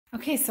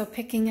Okay, so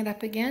picking it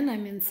up again,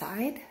 I'm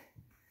inside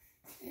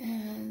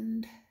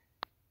and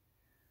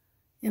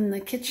in the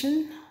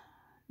kitchen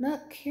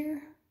nook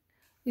here.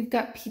 We've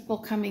got people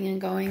coming and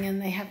going and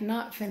they have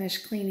not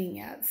finished cleaning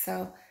yet,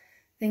 so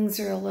things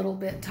are a little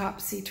bit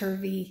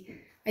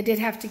topsy-turvy. I did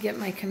have to get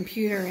my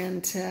computer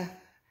in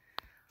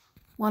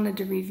wanted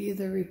to review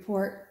the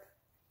report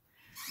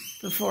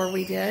before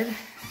we did.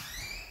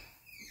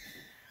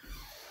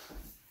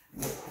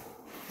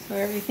 So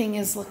everything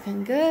is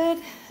looking good.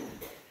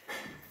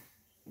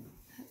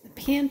 The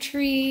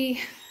pantry,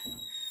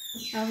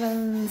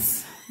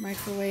 ovens,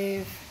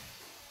 microwave,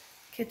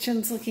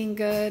 kitchen's looking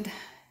good.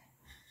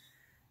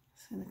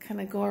 I'm gonna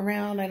kind of go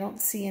around. I don't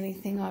see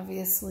anything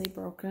obviously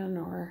broken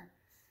or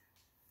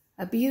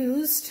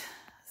abused.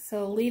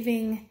 So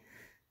leaving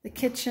the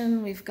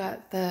kitchen, we've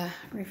got the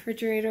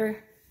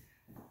refrigerator.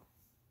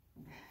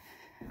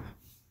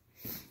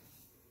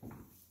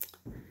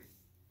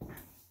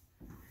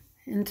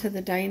 Into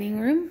the dining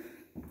room.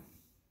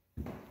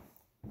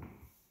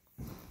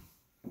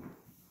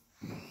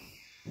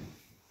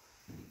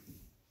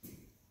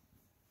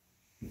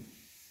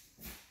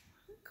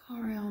 Go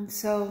around.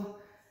 So,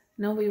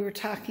 no, we were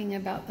talking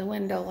about the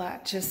window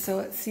latches, so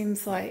it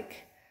seems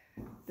like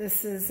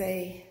this is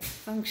a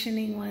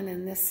functioning one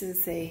and this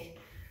is a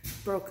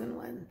broken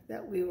one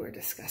that we were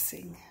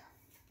discussing.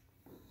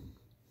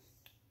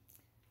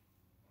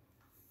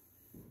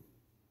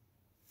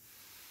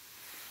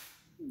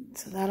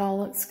 So that all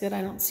looks good.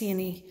 I don't see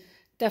any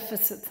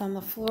deficits on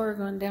the floor.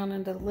 Going down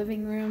into the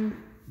living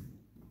room.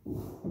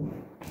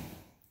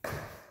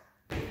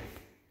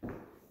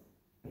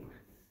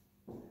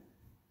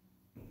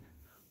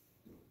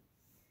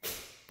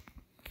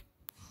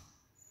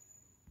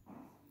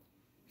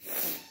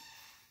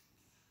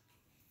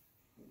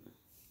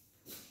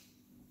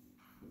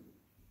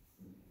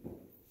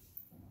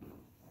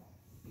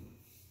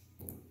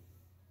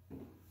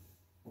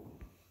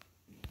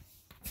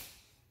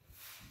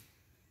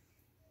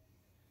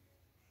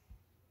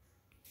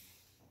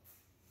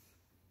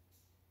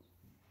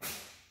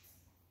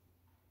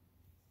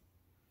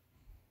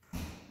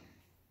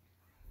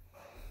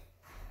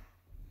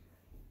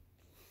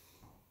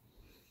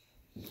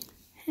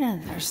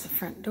 And there's the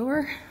front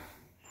door.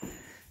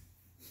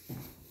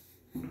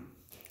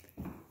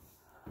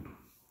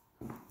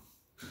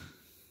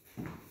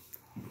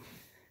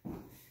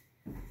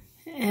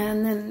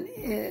 And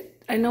then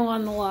I know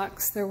on the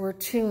locks there were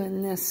two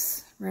in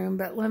this room,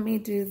 but let me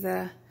do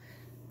the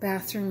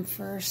bathroom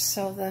first.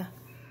 So the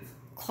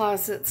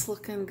closet's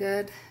looking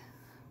good.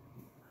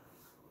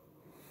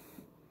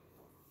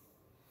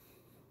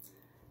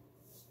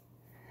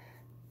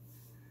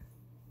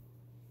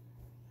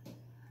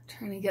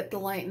 Trying to get the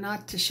light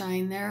not to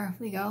shine there.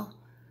 We go.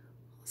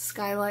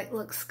 Skylight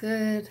looks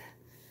good.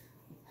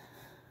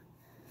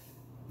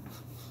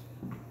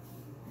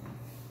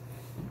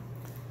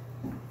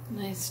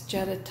 Nice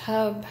jetted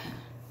tub.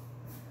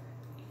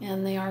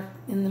 And they are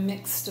in the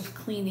midst of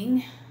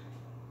cleaning.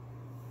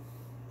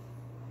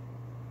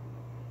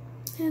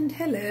 And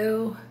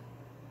hello.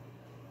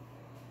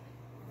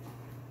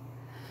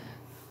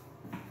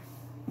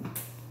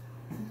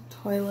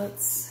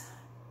 Toilets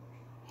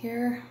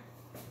here.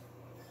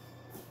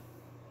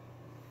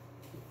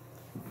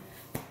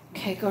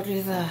 Okay, go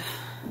to the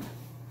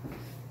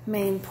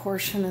main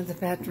portion of the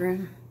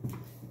bedroom.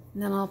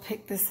 And then I'll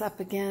pick this up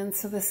again.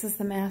 So this is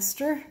the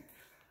master. I'm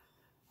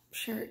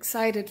sure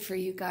excited for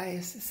you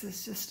guys. This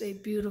is just a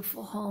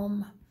beautiful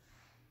home.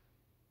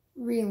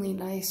 Really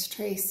nice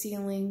tray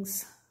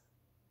ceilings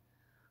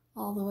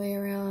all the way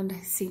around.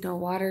 I see no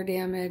water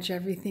damage.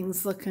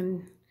 Everything's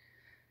looking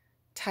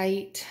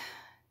tight.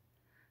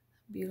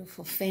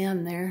 Beautiful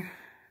fan there.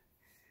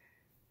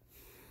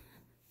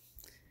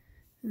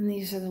 And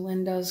these are the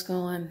windows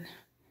going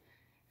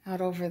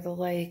out over the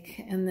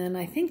lake. And then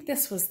I think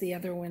this was the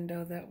other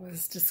window that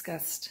was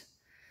discussed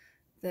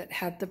that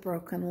had the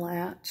broken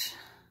latch.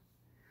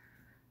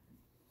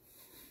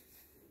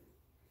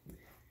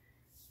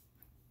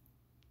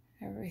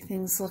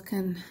 Everything's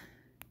looking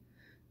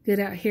good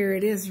out here.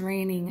 It is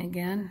raining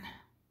again.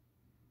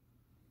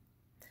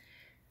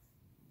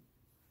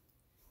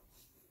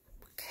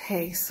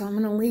 Okay, so I'm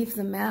going to leave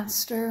the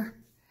master.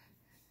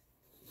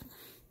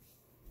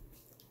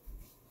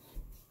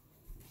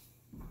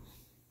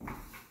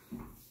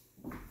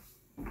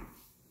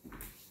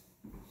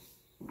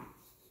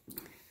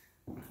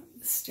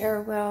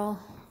 Stairwell.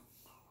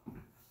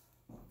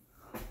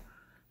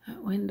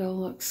 That window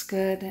looks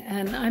good.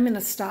 And I'm going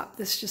to stop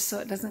this just so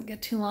it doesn't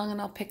get too long and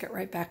I'll pick it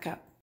right back up.